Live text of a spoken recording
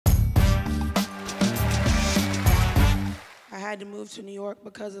had to move to New York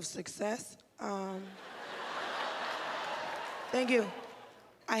because of success. Thank you.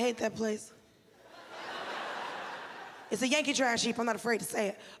 I hate that place. It's a Yankee trash heap, I'm not afraid to say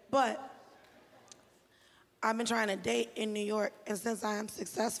it. But I've been trying to date in New York, and since I am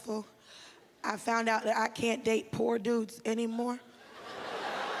successful, I found out that I can't date poor dudes anymore.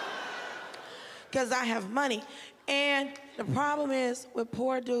 Because I have money. And the problem is with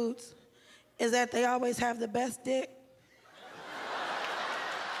poor dudes is that they always have the best dick.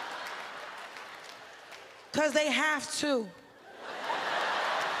 Because they have to.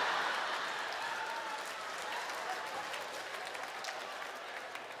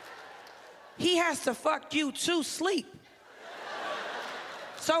 He has to fuck you to sleep.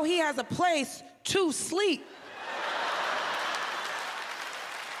 So he has a place to sleep.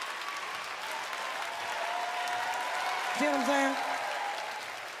 See what I'm saying?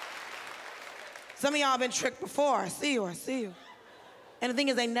 Some of y'all been tricked before. I see you. And the thing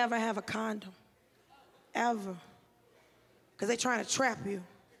is, they never have a condom. Ever. Because they're trying to trap you.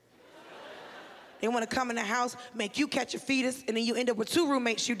 They want to come in the house, make you catch a fetus, and then you end up with 2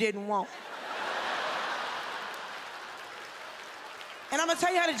 roommates you didn't want. And I'm gonna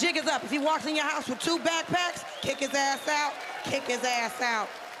tell you how the jig is up. If he walks in your house with 2 backpacks, kick his ass out, kick his ass out.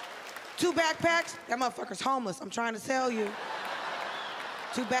 2 backpacks, that motherfucker's homeless. I'm trying to tell you.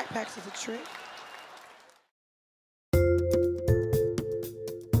 2 backpacks is a trick.